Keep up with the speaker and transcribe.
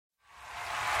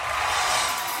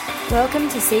Welcome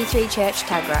to C3 Church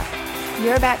Tuggerah.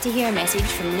 You're about to hear a message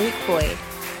from Luke Boyd.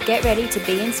 Get ready to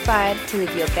be inspired to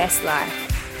live your best life.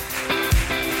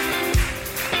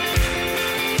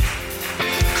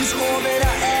 'Cause all that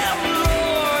I am,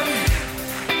 Lord,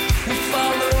 will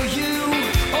follow you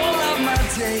all of my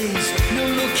days. No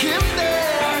looking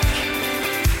back.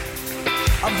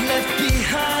 I've left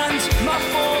behind my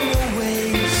former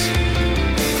ways.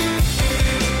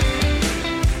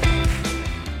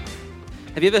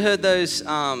 Have you ever heard those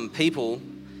people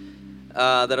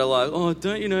that are like, oh,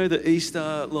 don't you know that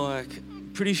Easter,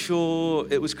 pretty sure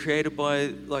it was created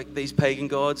by, these pagan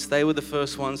gods? They were the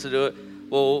first ones to do it.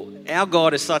 Well, our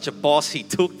God is such a boss, he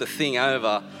took the thing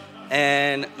over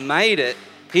and made it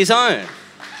his own.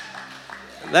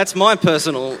 That's my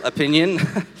personal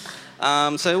opinion.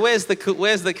 So where's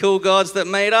the cool gods that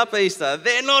made up Easter?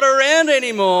 They're not around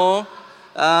anymore.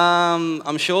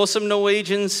 I'm sure some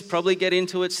Norwegians probably get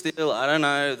into it still. I don't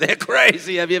know. They're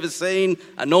crazy. Have you ever seen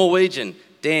a Norwegian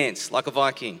dance like a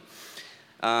Viking?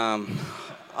 I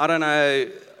don't know.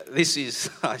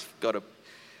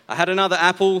 I had another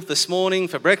apple this morning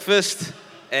for breakfast,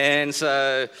 and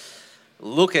so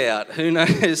look out. Who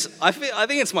knows? I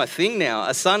think it's my thing now.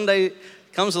 A Sunday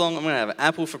comes along, I'm going to have an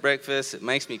apple for breakfast. It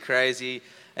makes me crazy,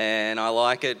 and I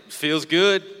like it. It feels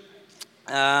good.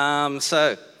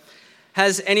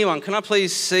 Has anyone, can I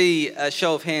please see a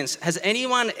show of hands, has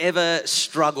anyone ever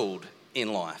struggled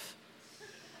in life?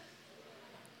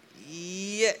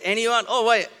 Yeah, anyone? Oh,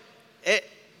 wait.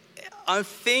 I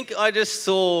think I just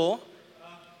saw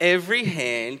every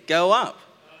hand go up.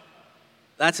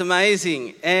 That's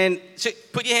amazing. And so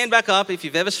put your hand back up if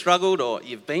you've ever struggled or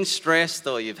you've been stressed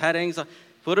or you've had anxiety.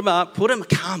 Put them up.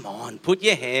 Come on, put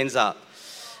your hands up.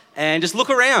 And just look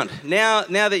around. Now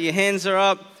that your hands are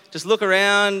up, just look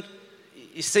around.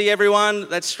 You see everyone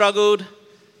that struggled.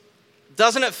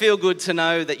 Doesn't it feel good to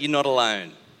know that you're not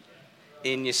alone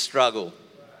in your struggle?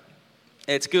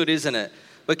 It's good, isn't it?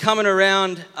 We're coming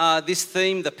around this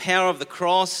theme, the power of the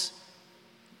cross.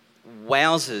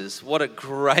 Wowzers, what a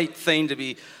great theme to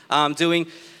be doing.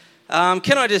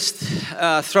 Can I just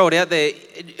throw it out there?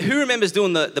 Who remembers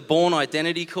doing the Born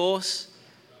Identity course?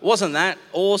 Wasn't that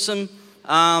awesome?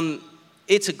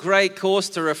 It's a great course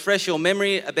to refresh your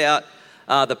memory about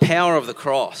the power of the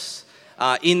cross.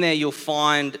 In there you'll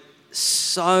find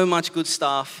so much good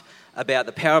stuff about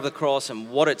the power of the cross and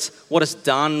what it's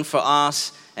done for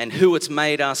us and who it's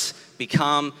made us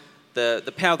become.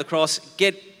 The power of the cross.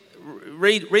 Go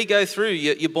through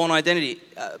your Born Identity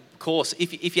course.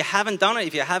 If you haven't done it,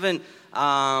 if you haven't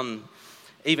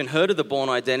even heard of the Born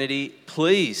Identity,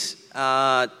 please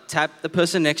tap the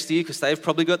person next to you because they've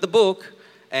probably got the book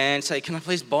and say, can I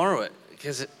please borrow it?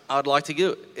 Because I'd like to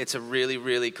do it. It's a really,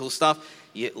 really cool stuff.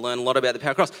 You learn a lot about the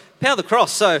power of the cross. Power of the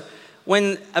cross. So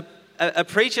when a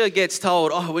preacher gets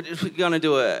told, oh, we're going to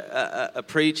do a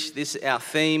preach, this is our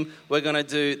theme, we're going to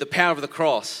do the power of the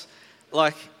cross.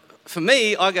 For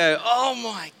me, I go, oh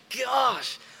my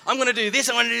gosh, I'm going to do this,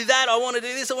 I want to do that, I want to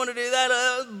do this, I want to do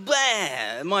that.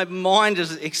 Blah. My mind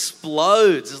just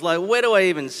explodes. It's like, where do I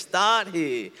even start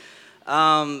here?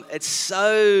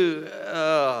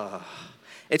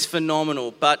 It's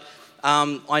phenomenal. But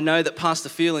I know that Pastor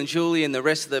Phil and Julie and the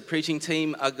rest of the preaching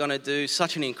team are going to do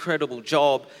such an incredible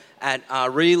job at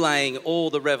relaying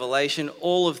all the revelation,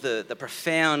 all of the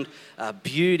profound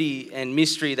beauty and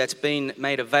mystery that's been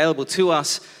made available to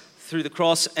us through the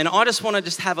cross. And I just want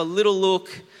to have a little look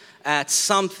at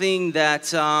something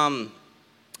that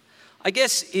I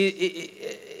guess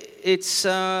it's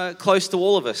close to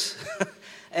all of us.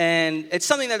 And it's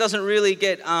something that doesn't really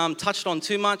get touched on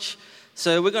too much.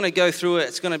 So we're going to go through it.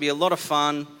 It's going to be a lot of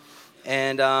fun.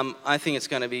 And I think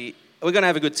we're going to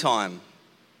have a good time.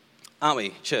 Aren't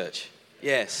we, church?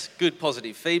 Yes, good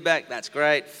positive feedback. That's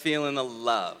great. Feeling the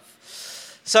love.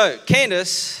 So,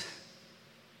 Candace,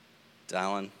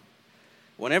 darling,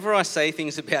 whenever I say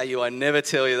things about you, I never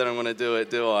tell you that I'm going to do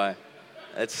it, do I?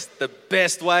 It's the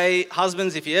best way.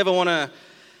 Husbands, if you ever want to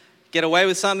get away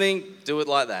with something, do it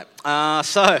like that.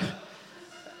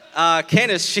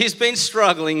 Candace, she's been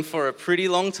struggling for a pretty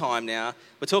long time now.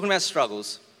 We're talking about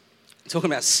struggles. We're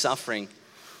talking about suffering.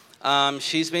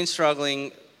 She's been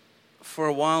struggling for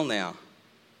a while now,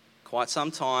 quite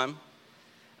some time,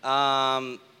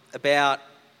 about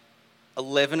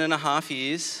 11 and a half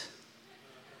years,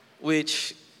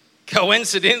 which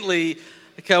coincidentally,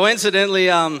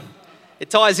 it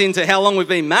ties into how long we've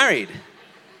been married.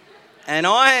 And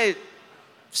I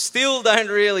still don't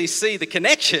really see the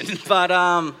connection, but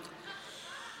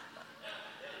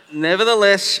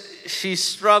nevertheless, she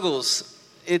struggles.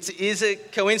 Is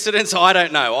it coincidence? I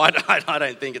don't know. I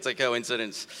don't think it's a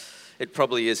coincidence. It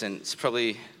probably isn't. It's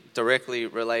probably directly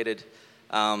related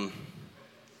to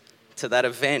that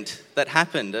event that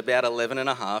happened about 11 and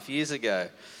a half years ago.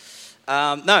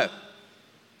 No,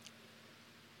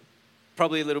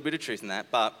 probably a little bit of truth in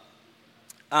that, but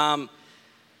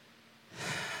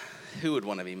who would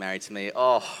want to be married to me?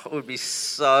 Oh, it would be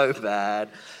so bad.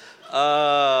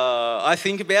 I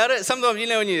think about it. Sometimes,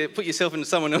 when you put yourself into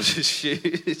someone else's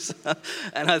shoes,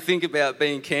 and I think about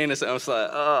being Candace, and I was like,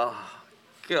 oh,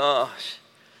 gosh.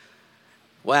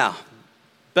 Wow.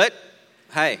 But,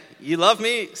 hey, you love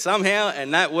me somehow,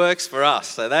 and that works for us,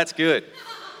 so that's good.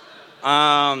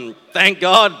 Thank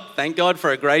God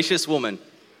for a gracious woman.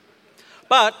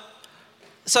 But,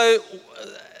 so,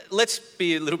 let's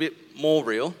be a little bit more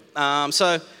real.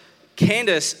 So,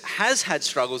 Candace has had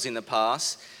struggles in the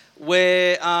past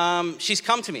where she's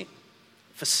come to me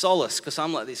for solace, because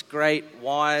I'm like this great,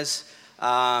 wise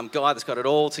guy that's got it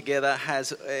all together,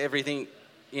 has everything.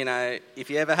 If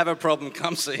you ever have a problem,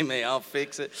 come see me, I'll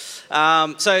fix it.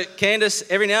 So Candace,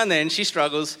 every now and then, she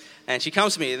struggles, and she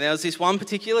comes to me. And there was this one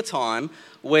particular time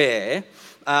where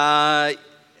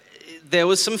there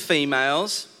was some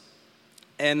females,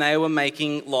 and they were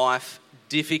making life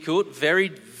difficult, very,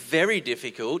 very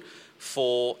difficult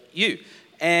for you.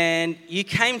 And you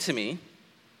came to me,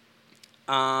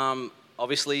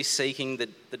 obviously seeking the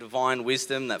divine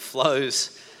wisdom that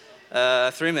flows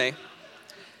through me.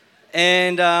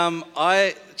 And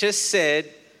I just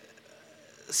said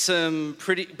some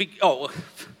pretty big... Oh,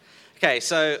 okay,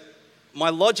 so my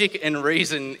logic and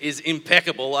reason is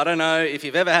impeccable. I don't know if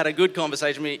you've ever had a good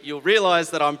conversation with me, you'll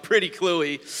realise that I'm pretty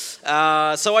cluey.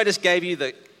 So I just gave you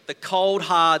the cold,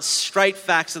 hard, straight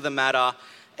facts of the matter,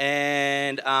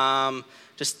 and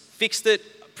just fixed it.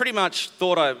 Pretty much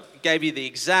thought I gave you the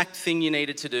exact thing you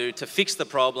needed to do to fix the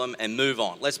problem and move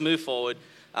on. Let's move forward.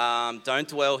 Don't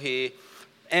dwell here.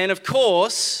 And of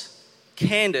course,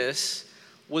 Candace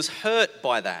was hurt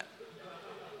by that.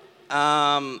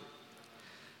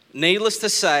 Needless to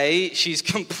say, she's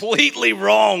completely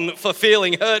wrong for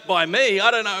feeling hurt by me. I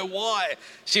don't know why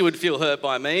she would feel hurt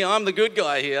by me. I'm the good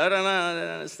guy here. I don't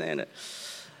understand it.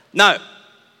 No.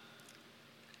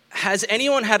 Has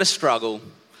anyone had a struggle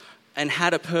and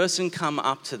had a person come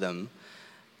up to them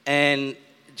and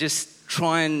just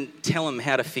try and tell them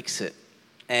how to fix it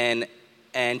and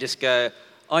just go,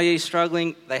 oh, yeah, you're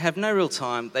struggling? They have no real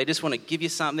time. They just want to give you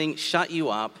something, shut you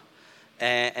up,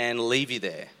 and leave you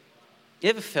there. You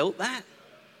ever felt that?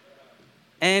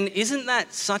 And isn't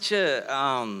that such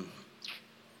a...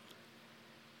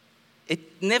 it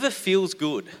never feels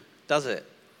good, does it?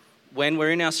 When we're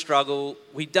in our struggle,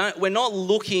 we're not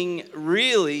looking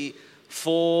really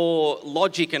for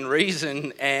logic and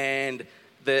reason and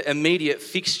the immediate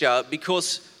fixture,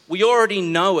 because we already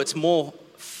know it's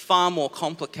far more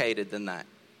complicated than that.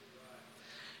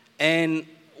 And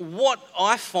what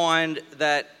I find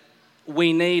that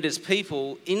we need as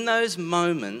people, in those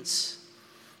moments,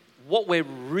 what we're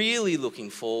really looking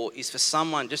for is for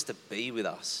someone just to be with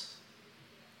us.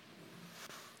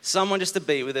 Someone just to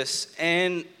be with us.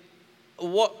 And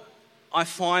what I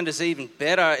find is even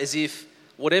better is if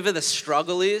whatever the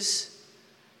struggle is,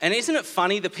 and isn't it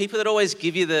funny, the people that always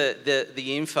give you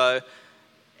the info,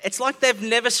 it's like they've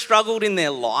never struggled in their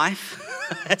life.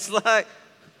 It's like,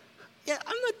 yeah,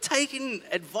 I'm not taking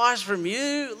advice from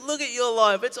you. Look at your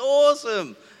life. It's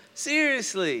awesome.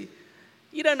 Seriously.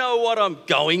 You don't know what I'm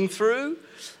going through.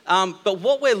 But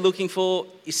what we're looking for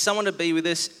is someone to be with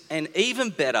us. And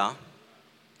even better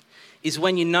is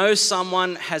when you know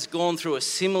someone has gone through a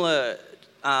similar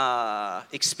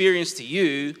experience to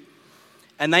you,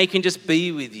 and they can just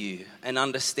be with you and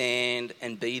understand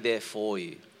and be there for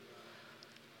you.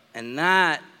 And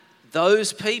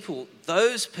those people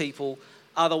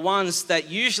are the ones that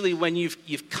usually when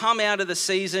you've come out of the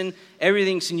season,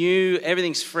 everything's new,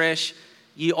 everything's fresh,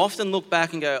 you often look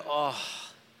back and go, oh,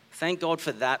 thank God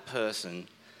for that person.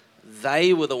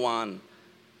 They were the one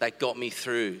that got me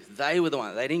through. They were the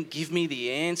one. They didn't give me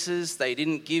the answers. They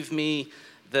didn't give me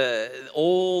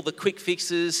all the quick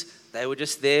fixes. They were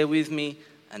just there with me,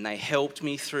 and they helped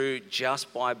me through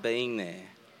just by being there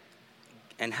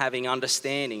and having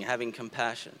understanding, having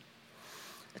compassion.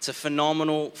 It's a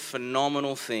phenomenal,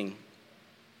 phenomenal thing.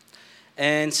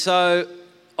 And so,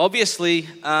 obviously,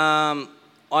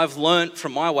 I've learnt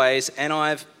from my ways, and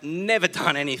I've never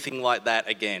done anything like that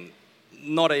again.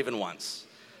 Not even once.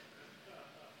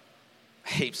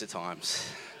 Heaps of times.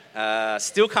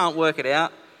 Still can't work it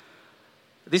out.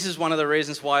 This is one of the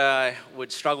reasons why I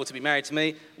would struggle to be married to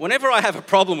me. Whenever I have a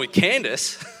problem with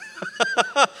Candace,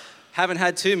 haven't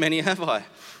had too many, have I?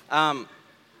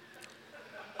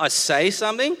 I say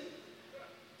something.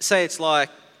 Say it's like,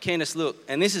 Candace, look,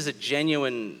 and this is a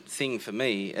genuine thing for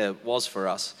me, was for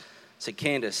us. I said,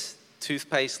 Candace,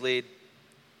 toothpaste lid,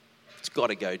 it's got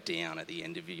to go down at the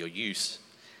end of your use.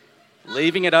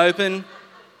 Leaving it open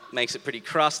makes it pretty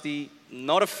crusty.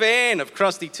 Not a fan of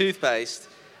crusty toothpaste.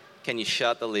 Can you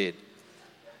shut the lid?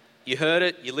 You heard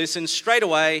it, you listened straight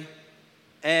away,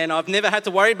 and I've never had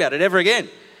to worry about it ever again.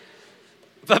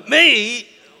 But me,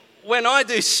 when I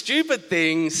do stupid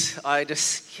things, I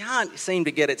just can't seem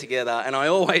to get it together, and I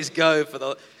always go for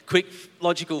the quick,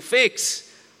 logical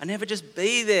fix. I never just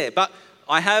be there. But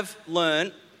I have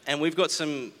learned, and we've got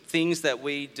some things that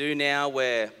we do now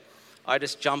where I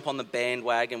just jump on the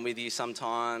bandwagon with you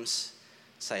sometimes,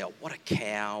 say, oh, what a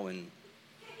cow, and,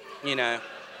 you know.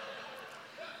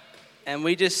 And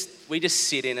we just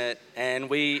sit in it, and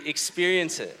we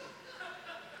experience it.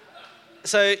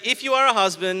 So if you are a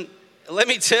husband, let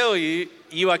me tell you,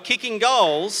 you are kicking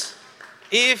goals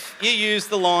if you use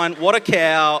the line, what a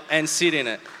cow, and sit in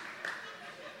it.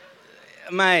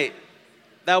 Mate,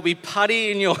 they'll be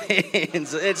putty in your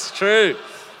hands. It's true.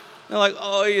 They're like,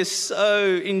 oh, you're so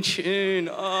in tune.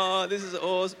 Oh, this is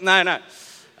awesome. No.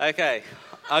 Okay,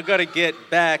 I've got to get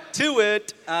back to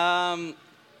it.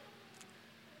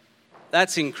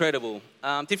 That's incredible.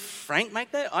 Did Frank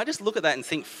make that? I just look at that and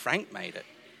think Frank made it.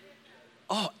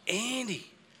 Oh, Andy.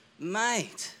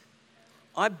 Mate,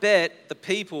 I bet the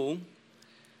people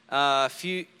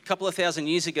couple of thousand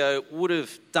years ago would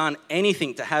have done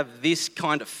anything to have this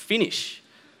kind of finish.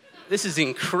 This is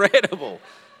incredible.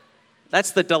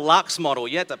 That's the deluxe model.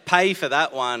 You had to pay for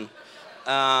that one.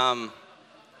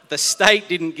 The state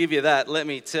didn't give you that, let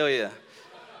me tell you.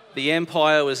 The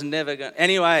empire was never going...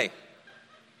 Anyway,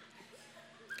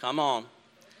 come on.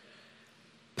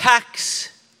 Pax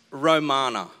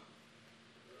Romana.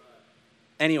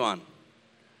 Anyone?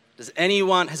 Has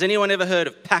anyone ever heard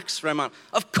of Pax Romana?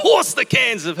 Of course the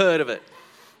Cairns have heard of it.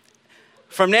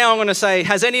 From now I'm going to say,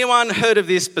 has anyone heard of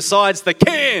this besides the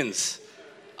Cairns?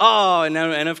 Oh,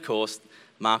 no, and of course,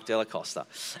 Mark Della Costa.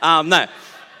 No,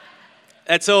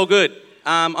 it's all good.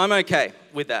 I'm okay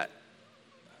with that.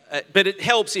 But it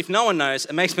helps if no one knows.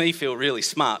 It makes me feel really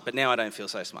smart, but now I don't feel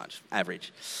so smart.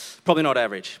 Average. Probably not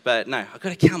average, but no, I've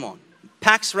got to come on.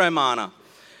 Pax Romana.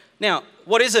 Now,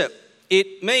 what is it?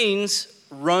 It means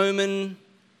Roman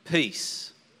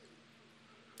peace,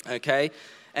 okay?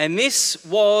 And this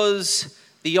was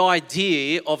the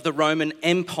idea of the Roman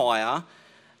Empire,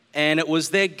 and it was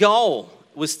their goal,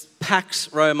 was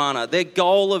Pax Romana. Their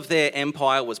goal of their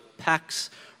empire was Pax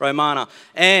Romana.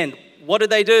 And what did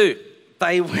they do?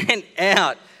 They went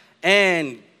out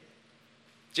and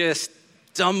just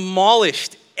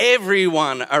demolished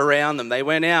everyone around them. They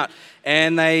went out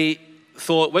and they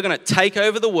thought, we're going to take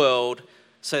over the world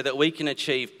so that we can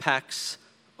achieve Pax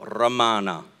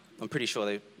Romana. I'm pretty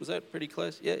sure was that pretty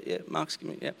close? Yeah, Mark's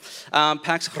giving me, yeah.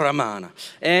 Pax Romana.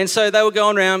 And so they were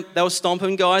going around, they were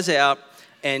stomping guys out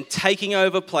and taking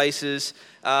over places,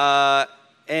 and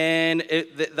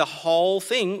the whole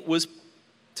thing was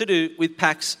to do with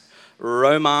Pax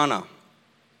Romana.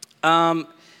 And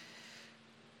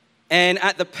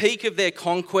at the peak of their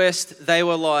conquest, they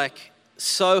were like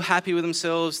so happy with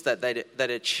themselves that they'd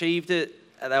achieved it.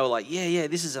 They were like, yeah,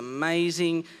 this is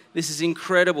amazing. This is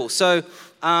incredible. So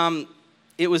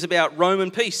it was about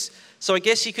Roman peace. So I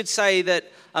guess you could say that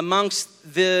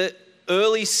amongst the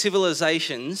early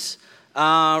civilizations,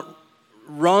 Rome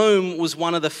was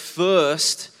one of the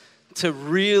first to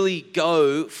really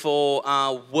go for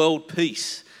world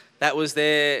peace. That was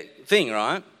their thing,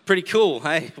 right? Pretty cool,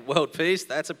 hey? World peace,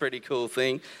 that's a pretty cool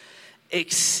thing.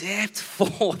 Except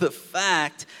for the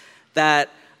fact that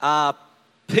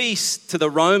peace to the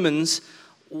Romans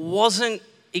wasn't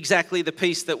exactly the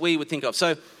peace that we would think of.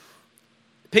 So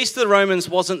peace to the Romans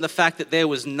wasn't the fact that there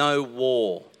was no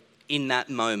war in that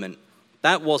moment.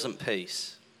 That wasn't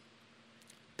peace.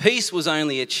 Peace was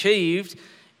only achieved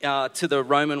to the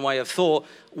Roman way of thought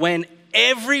when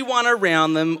everyone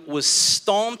around them was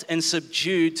stomped and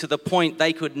subdued to the point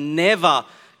they could never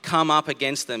come up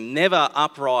against them, never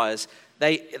uprise.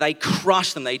 They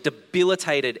crushed them, they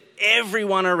debilitated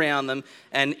everyone around them,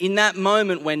 and in that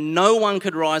moment when no one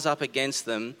could rise up against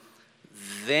them,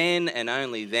 then and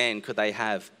only then could they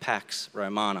have Pax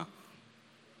Romana.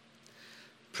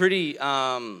 Pretty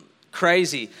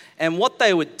crazy. And what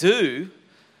they would do,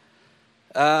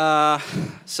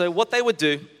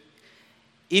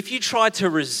 if you tried to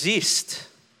resist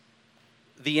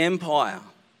the empire,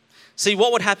 see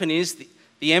what would happen is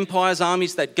the empire's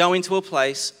armies, they'd go into a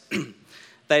place,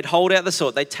 they'd hold out the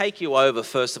sword, they'd take you over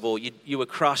first of all, you were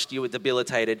crushed, you were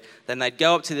debilitated, then they'd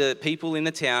go up to the people in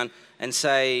the town and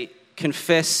say,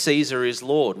 confess Caesar is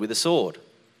Lord with a sword.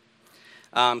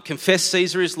 confess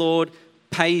Caesar is Lord,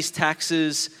 pay his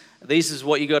taxes. This is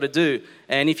what you got to do.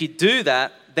 And if you do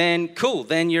that, then cool,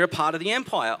 then you're a part of the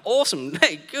empire. Awesome.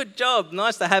 Hey, good job.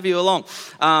 Nice to have you along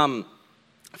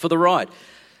for the ride.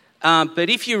 But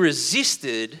if you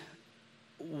resisted,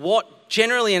 what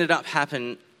generally ended up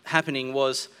happening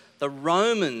was the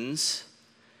Romans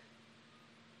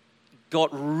got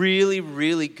really,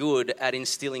 really good at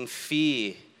instilling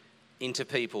fear into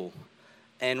people.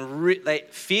 And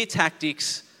fear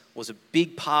tactics was a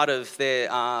big part of their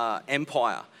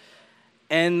empire.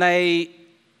 And they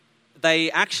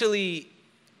actually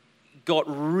got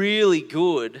really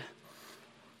good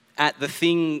at the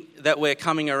thing that we're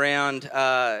coming around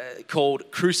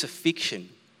called crucifixion.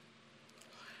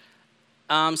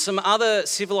 Some other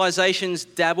civilizations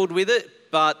dabbled with it,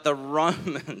 but the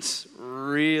Romans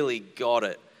really got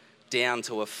it down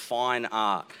to a fine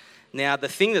art. Now, the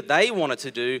thing that they wanted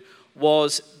to do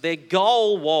was, their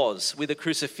goal was, with the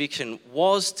crucifixion,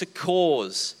 was to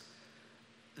cause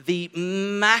the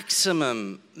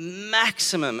maximum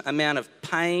amount of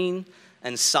pain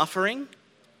and suffering,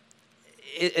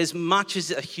 as much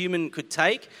as a human could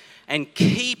take, and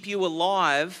keep you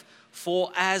alive for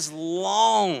as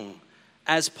long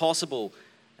as possible.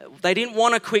 They didn't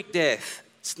want a quick death.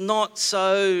 It's not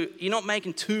so, you're not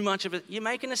making too much of it. You're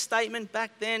making a statement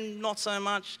back then, not so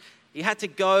much. You had to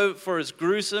go for as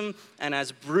gruesome and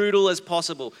as brutal as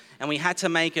possible. And we had to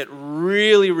make it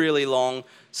really, really long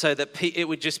so that it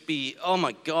would just be, oh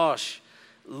my gosh,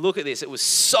 look at this. It was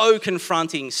so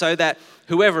confronting, so that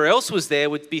whoever else was there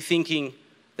would be thinking,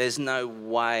 there's no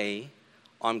way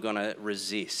I'm going to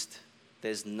resist.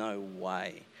 There's no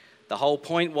way. The whole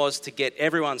point was to get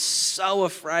everyone so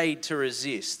afraid to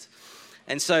resist.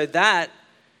 And so that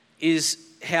is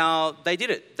how they did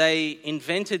it. They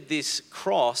invented this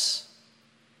cross,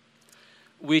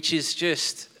 which is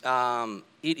just,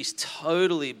 it is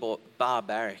totally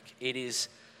barbaric. I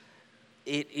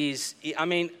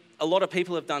mean, a lot of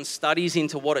people have done studies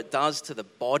into what it does to the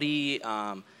body.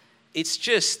 It's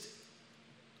just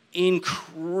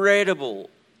incredible,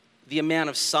 the amount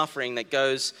of suffering that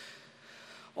goes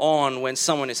on when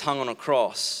someone is hung on a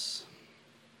cross.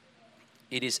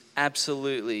 It is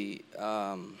absolutely,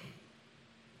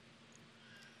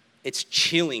 it's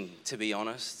chilling, to be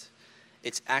honest.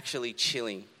 It's actually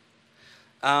chilling.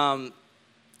 And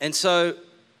so,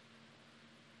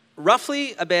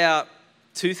 roughly about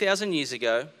 2,000 years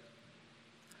ago,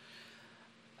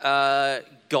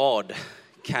 God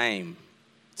came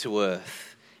to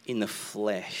earth in the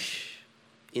flesh.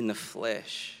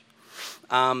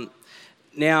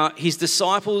 Now, his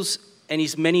disciples and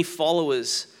his many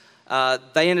followers,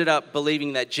 they ended up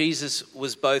believing that Jesus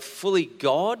was both fully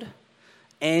God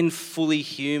and fully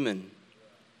human.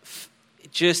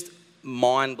 Just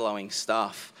mind-blowing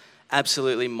stuff.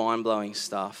 Absolutely mind-blowing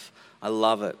stuff. I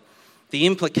love it.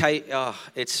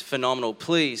 It's phenomenal.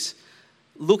 Please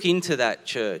look into that,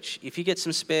 church. If you get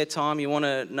some spare time, you want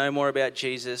to know more about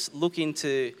Jesus, look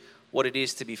into what it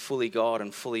is to be fully God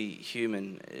and fully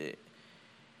human.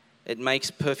 It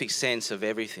makes perfect sense of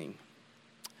everything.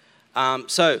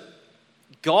 So,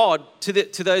 God,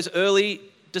 to those early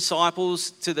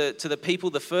disciples, to the people,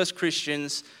 the first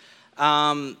Christians,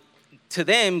 to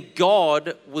them,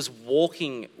 God was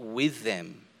walking with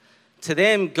them. To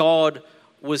them, God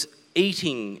was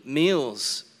eating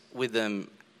meals with them,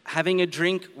 having a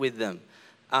drink with them.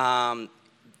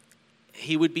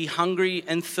 He would be hungry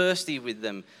and thirsty with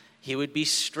them. He would be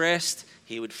stressed.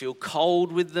 He would feel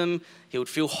cold with them. He would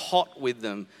feel hot with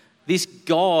them. This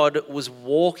God was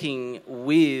walking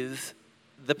with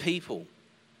the people.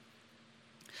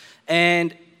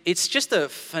 And it's just a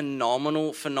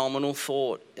phenomenal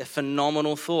thought. A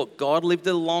phenomenal thought. God lived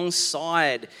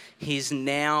alongside his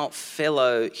now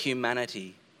fellow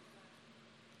humanity.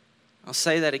 I'll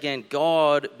say that again.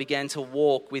 God began to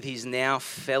walk with his now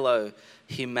fellow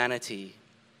humanity.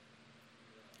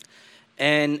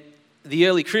 And the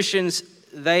early Christians,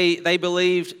 they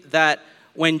believed that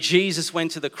when Jesus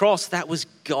went to the cross, that was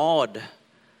God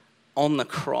on the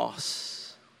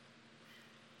cross.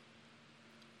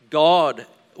 God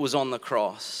was on the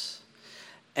cross.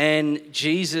 And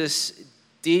Jesus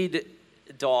did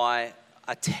die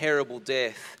a terrible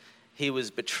death. He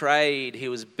was betrayed, he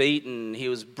was beaten, he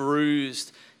was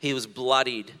bruised, he was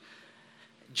bloodied.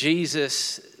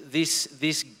 Jesus,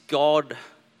 this God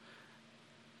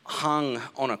hung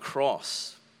on a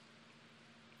cross.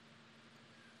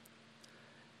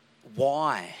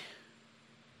 Why?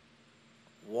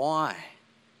 Why?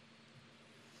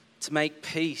 To make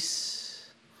peace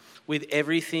with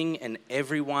everything and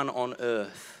everyone on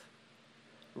earth,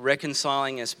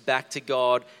 reconciling us back to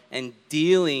God and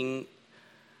dealing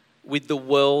with the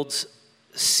world's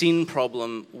sin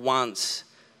problem once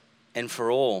and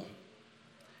for all.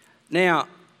 Now,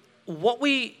 what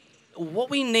we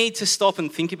need to stop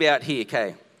and think about here,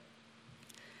 okay?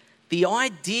 The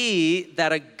idea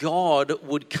that a God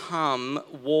would come,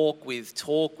 walk with,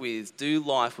 talk with, do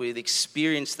life with,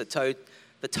 experience the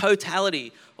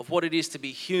totality of what it is to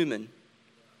be human,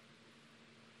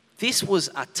 this was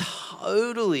a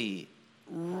totally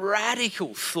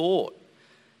radical thought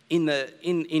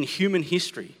in human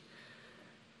history.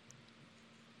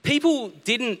 People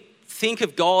didn't think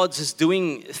of gods as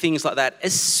doing things like that,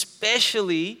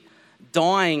 especially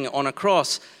dying on a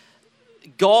cross.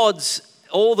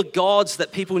 All the gods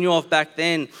that people knew of back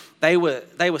then, they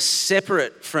were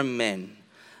separate from men.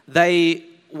 They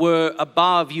were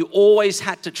above. You always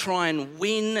had to try and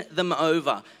win them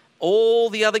over. All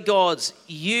the other gods,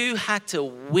 you had to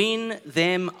win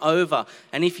them over.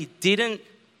 And if you didn't,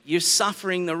 you're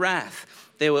suffering the wrath.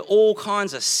 There were all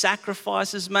kinds of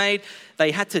sacrifices made. They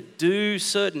had to do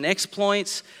certain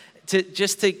exploits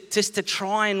just to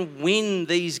try and win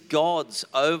these gods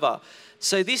over.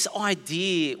 So this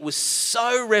idea was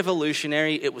so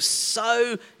revolutionary. It was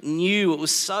so new. It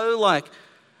was so like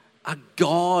a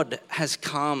God has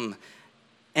come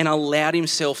and allowed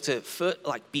himself to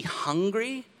be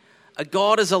hungry. A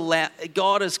God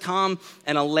has come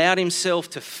and allowed himself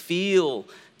to feel,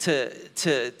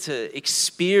 to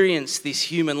experience this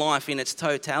human life in its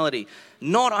totality.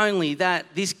 Not only that,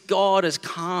 this God has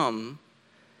come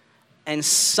and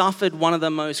suffered one of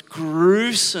the most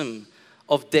gruesome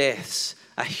of deaths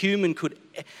a human could.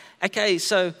 Okay,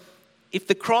 so if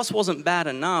the cross wasn't bad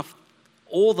enough,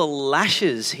 all the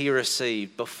lashes he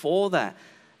received before that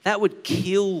would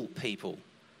kill people.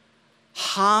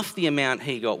 Half the amount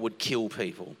he got would kill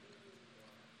people.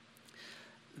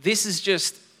 This is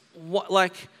just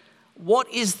what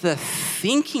is the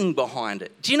thinking behind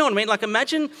it? Do you know what I mean? Like,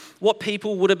 imagine what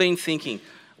people would have been thinking.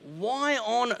 Why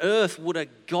on earth would a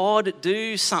God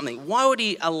do something? Why would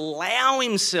he allow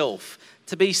himself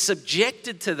to be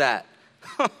subjected to that?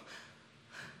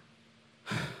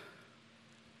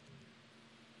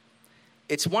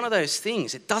 It's one of those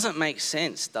things. It doesn't make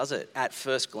sense, does it, at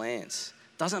first glance?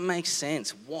 Doesn't make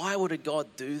sense. Why would a God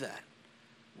do that?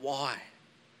 Why?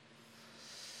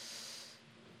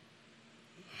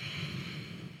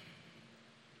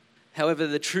 However,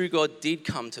 the true God did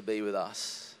come to be with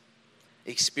us,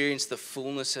 experience the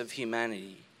fullness of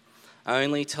humanity,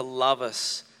 only to love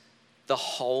us the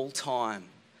whole time,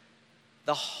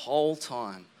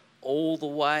 all the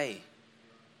way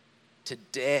to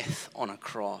death on a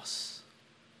cross.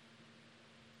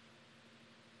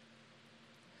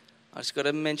 I just got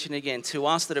to mention again, to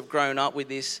us that have grown up with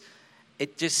this,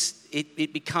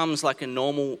 it becomes like a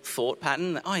normal thought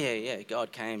pattern. Oh yeah,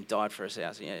 God came, died for us.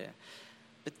 Yeah.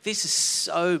 But this is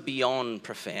so beyond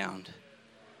profound.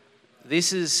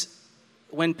 This is,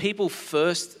 when people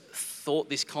first thought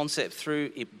this concept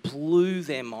through, it blew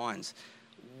their minds.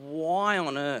 Why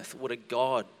on earth would a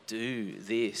God do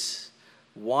this?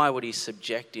 Why would he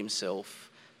subject himself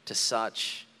to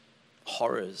such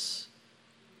horrors?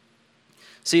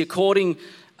 See,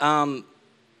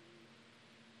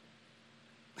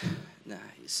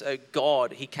 so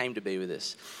God, he came to be with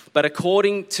us. But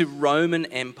according to the Roman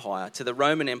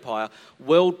Empire,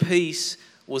 world peace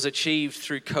was achieved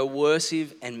through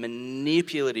coercive and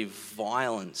manipulative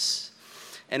violence.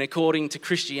 And according to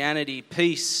Christianity,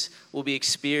 peace will be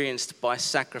experienced by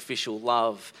sacrificial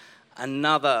love.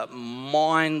 Another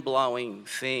mind-blowing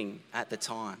thing at the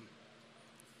time.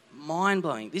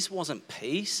 Mind-blowing. This wasn't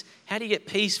peace. How do you get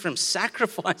peace from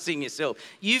sacrificing yourself?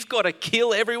 You've got to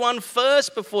kill everyone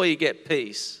first before you get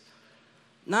peace.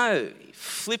 No, he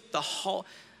flipped the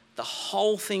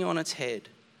whole thing on its head.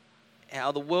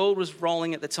 How the world was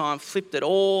rolling at the time, flipped it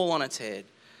all on its head.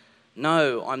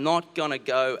 No, I'm not going to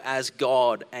go as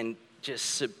God and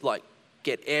just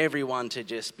get everyone to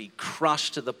just be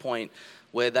crushed to the point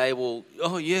where they will,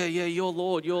 oh yeah, you're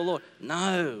Lord.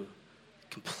 No,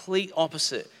 complete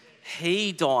opposite.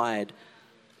 He died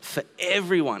for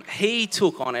everyone. He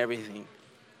took on everything.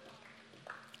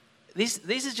 This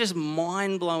is just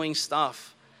mind-blowing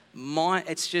stuff.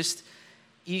 It's just,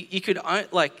 you could,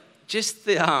 just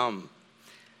the,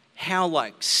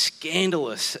 how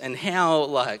scandalous and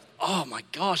how oh my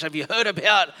gosh, have you heard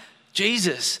about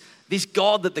Jesus? This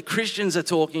God that the Christians are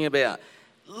talking about.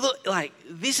 Look,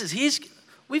 this is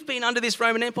we've been under this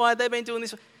Roman Empire, they've been doing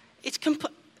this.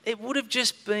 It would have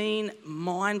just been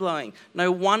mind-blowing.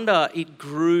 No wonder it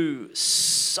grew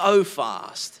so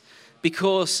fast,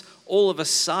 because all of a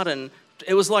sudden,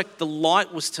 it was like the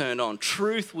light was turned on.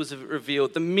 Truth was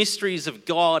revealed. The mysteries of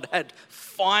God had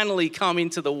finally come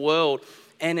into the world,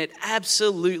 and it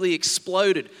absolutely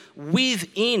exploded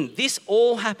within. This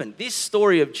all happened. This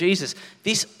story of Jesus,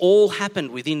 this all happened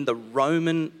within the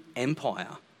Roman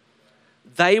Empire.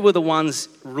 They were the ones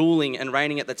ruling and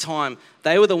reigning at the time.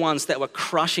 They were the ones that were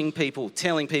crushing people,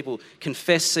 telling people,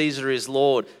 confess Caesar is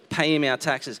Lord, pay him our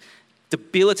taxes,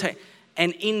 debilitate.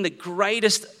 And in the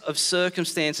greatest of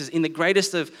circumstances, in the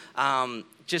greatest of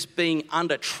just being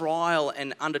under trial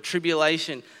and under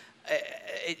tribulation,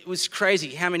 it was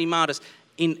crazy how many martyrs.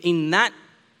 In that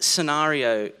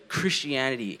scenario,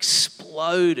 Christianity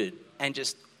exploded and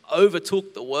just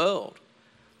overtook the world.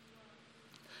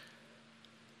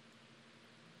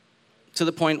 To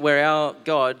the point where our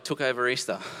God took over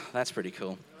Easter. That's pretty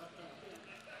cool.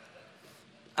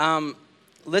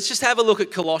 Let's just have a look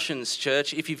at Colossians,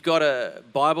 church. If you've got a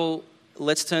Bible,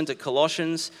 let's turn to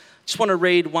Colossians. Just want to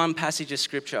read one passage of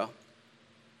Scripture.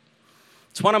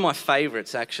 It's one of my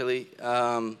favorites, actually, but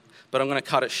I'm going to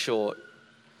cut it short.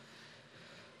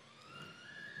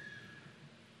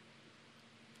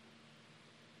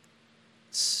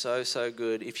 So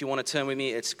good. If you want to turn with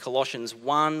me, it's Colossians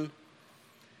 1,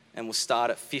 and we'll start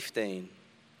at 15.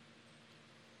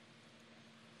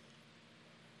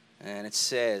 And it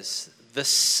says, "The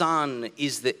Son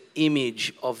is the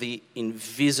image of the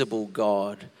invisible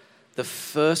God, the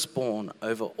firstborn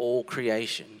over all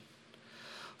creation.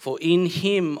 For in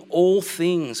him all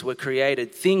things were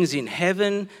created, things in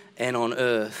heaven and on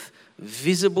earth,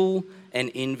 visible and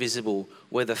invisible,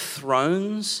 whether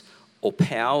thrones or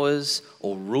powers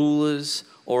or rulers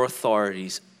or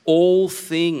authorities. All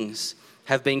things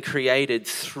have been created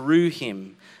through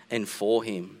him and for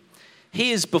him.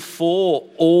 He is before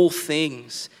all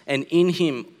things, and in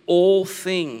him all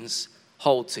things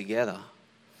hold together.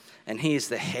 And he is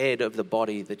the head of the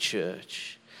body, the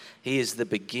church. He is the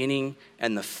beginning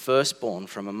and the firstborn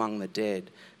from among the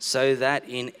dead, so that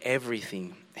in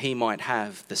everything he might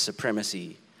have the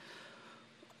supremacy."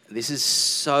 This is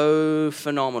so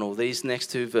phenomenal, these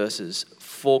next two verses.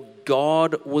 "For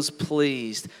God was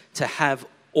pleased to have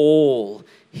all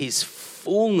his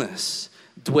fullness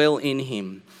dwell in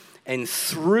him, and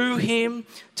through him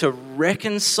to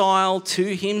reconcile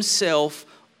to himself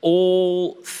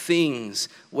all things,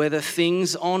 whether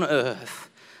things on earth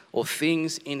or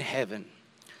things in heaven,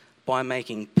 by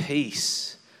making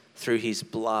peace through his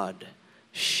blood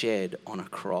shed on a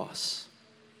cross."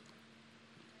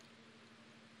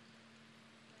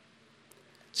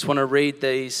 Just want to read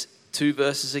these two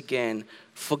verses again.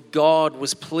 "For God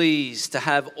was pleased to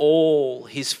have all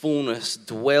his fullness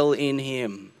dwell in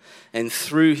him, and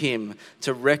through him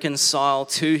to reconcile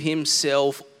to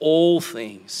himself all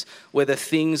things, whether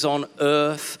things on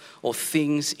earth or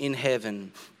things in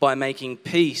heaven, by making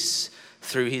peace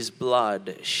through his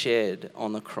blood shed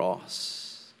on the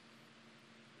cross."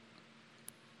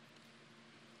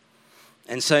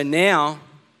 And so now,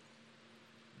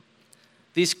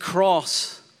 this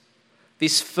cross,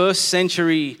 this first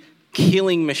century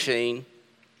killing machine,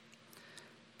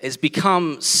 has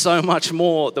become so much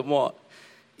more than what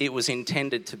it was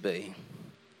intended to be.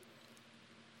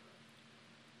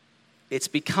 It's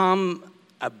become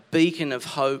a beacon of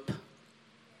hope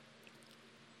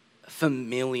for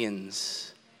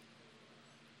millions,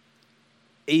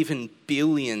 even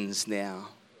billions now.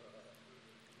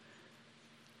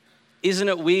 Isn't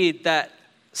it weird that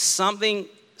something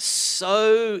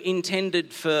so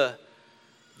intended for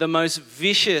the most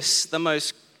vicious, the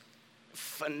most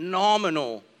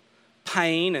phenomenal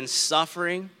pain and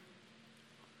suffering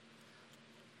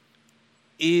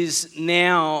is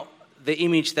now the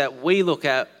image that we look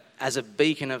at as a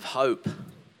beacon of hope?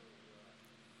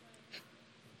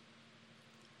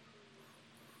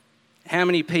 How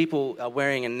many people are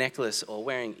wearing a necklace or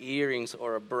wearing earrings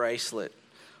or a bracelet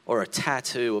or a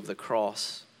tattoo of the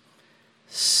cross?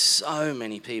 So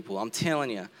many people, I'm telling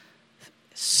you,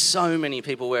 so many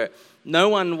people wear it. No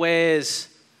one wears,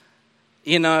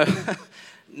 no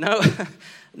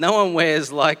one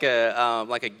wears like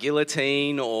a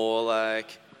guillotine or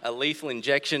like a lethal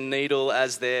injection needle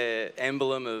as their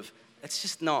emblem of. It's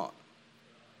just not.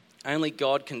 Only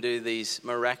God can do these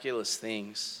miraculous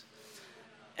things.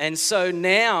 And so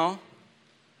now,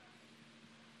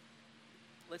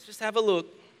 let's just have a look.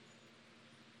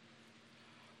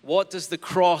 What does the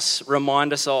cross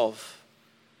remind us of?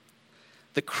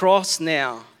 The cross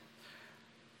now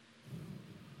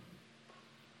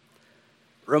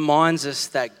reminds us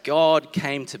that God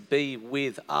came to be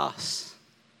with us.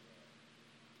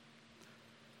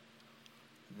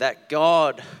 That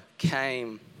God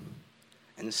came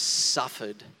and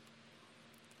suffered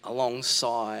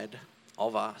alongside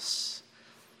of us.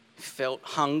 Felt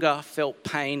hunger, felt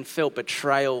pain, felt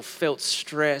betrayal, felt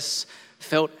stress,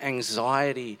 felt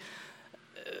anxiety,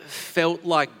 felt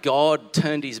like God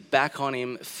turned his back on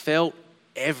him, felt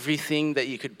everything that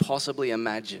you could possibly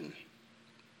imagine.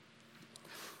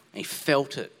 He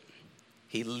felt it.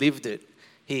 He lived it.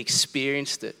 He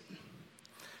experienced it.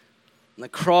 And the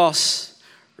cross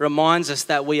reminds us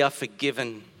that we are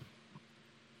forgiven.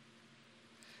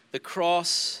 The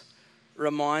cross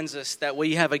reminds us that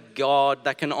we have a God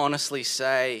that can honestly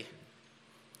say,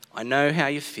 I know how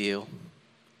you feel.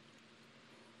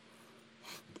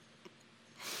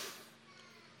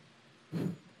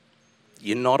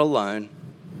 You're not alone.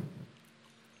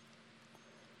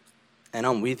 And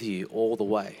I'm with you all the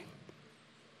way.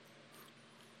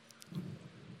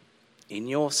 In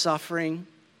your suffering,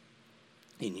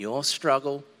 in your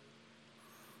struggle,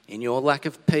 in your lack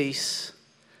of peace,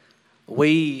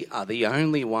 we are the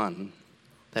only one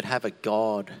that have a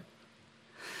God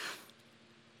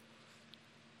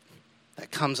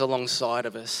that comes alongside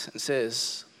of us and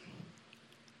says,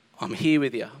 I'm here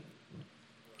with you.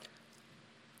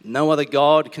 No other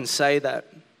God can say that.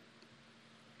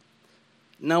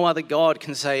 No other God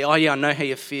can say, oh yeah, I know how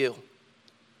you feel.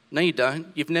 No, you don't.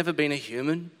 You've never been a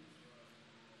human.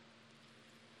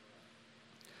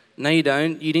 No, you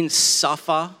don't. You didn't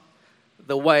suffer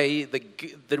the way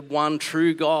the one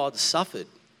true God suffered.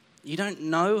 You don't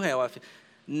know how I feel.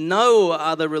 No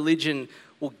other religion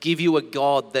will give you a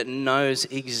God that knows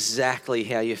exactly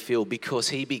how you feel, because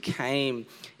he became,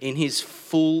 in his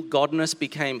full godness,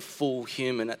 became full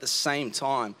human at the same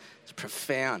time. It's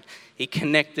profound. He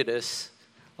connected us.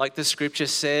 Like the scripture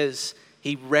says,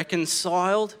 he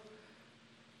reconciled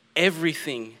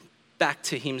everything back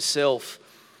to himself.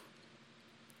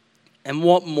 And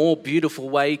what more beautiful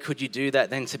way could you do that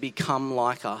than to become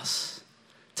like us,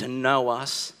 to know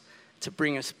us, to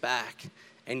bring us back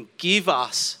and give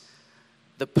us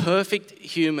the perfect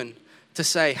human to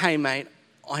say, hey mate,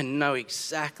 I know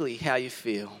exactly how you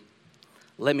feel.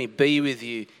 Let me be with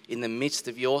you in the midst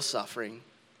of your suffering.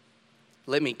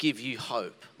 Let me give you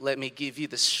hope. Let me give you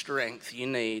the strength you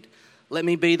need. Let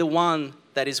me be the one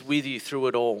that is with you through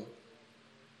it all.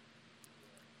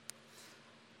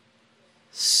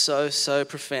 So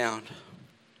profound.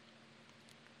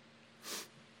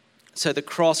 So the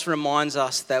cross reminds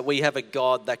us that we have a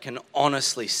God that can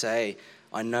honestly say,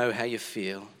 I know how you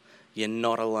feel. You're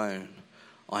not alone.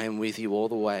 I am with you all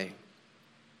the way.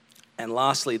 And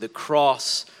lastly, the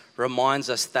cross reminds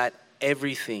us that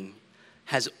everything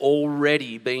has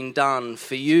already been done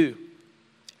for you.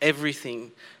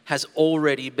 Everything has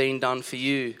already been done for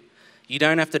you. You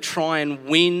don't have to try and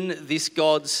win this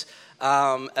God's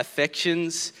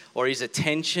affections or his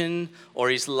attention or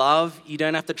his love. You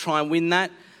don't have to try and win that.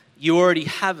 You already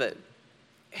have it.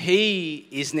 He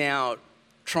is now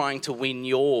trying to win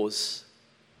yours.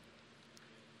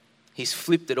 He's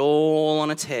flipped it all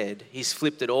on its head. He's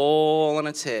flipped it all on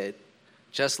its head,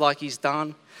 just like he's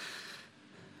done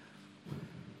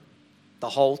the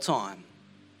whole time.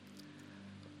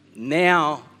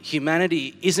 Now,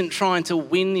 humanity isn't trying to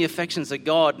win the affections of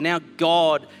God. Now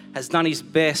God has done his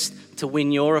best to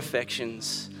win your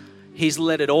affections. He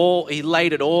laid it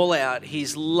all out.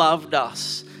 He's loved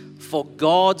us. For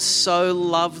God so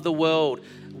loved the world.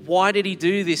 Why did he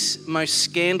do this most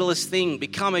scandalous thing,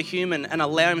 become a human and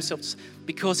allow himself to?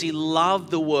 Because he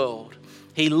loved the world.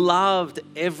 He loved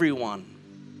everyone.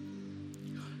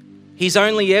 He's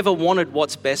only ever wanted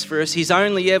what's best for us. He's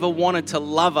only ever wanted to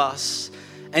love us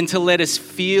and to let us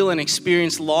feel and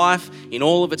experience life in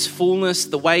all of its fullness,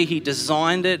 the way he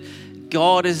designed it.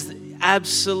 God is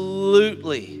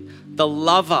absolutely the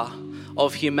lover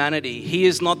of humanity. He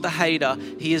is not the hater.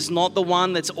 He is not the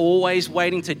one that's always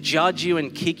waiting to judge you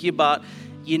and kick your butt.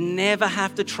 You never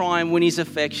have to try and win his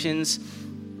affections.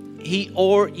 You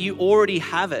already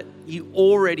have it. You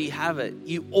already have it.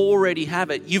 You already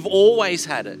have it. You've always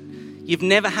had it. You've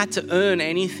never had to earn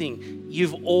anything.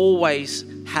 You've always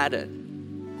had it.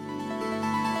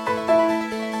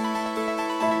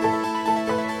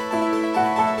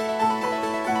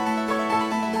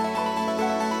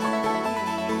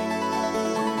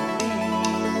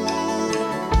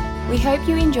 We hope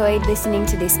you enjoyed listening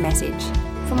to this message.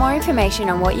 For more information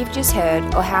on what you've just heard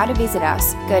or how to visit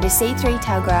us, go to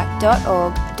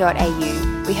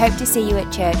c3tuggerah.org.au. We hope to see you at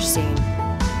church soon.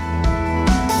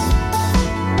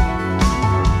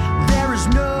 There is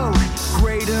no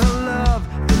greater love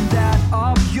than that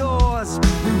of yours.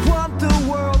 We want the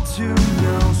world to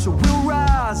know, so we'll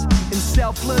rise in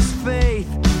selfless faith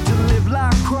to live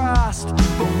like Christ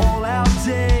for all our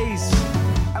days.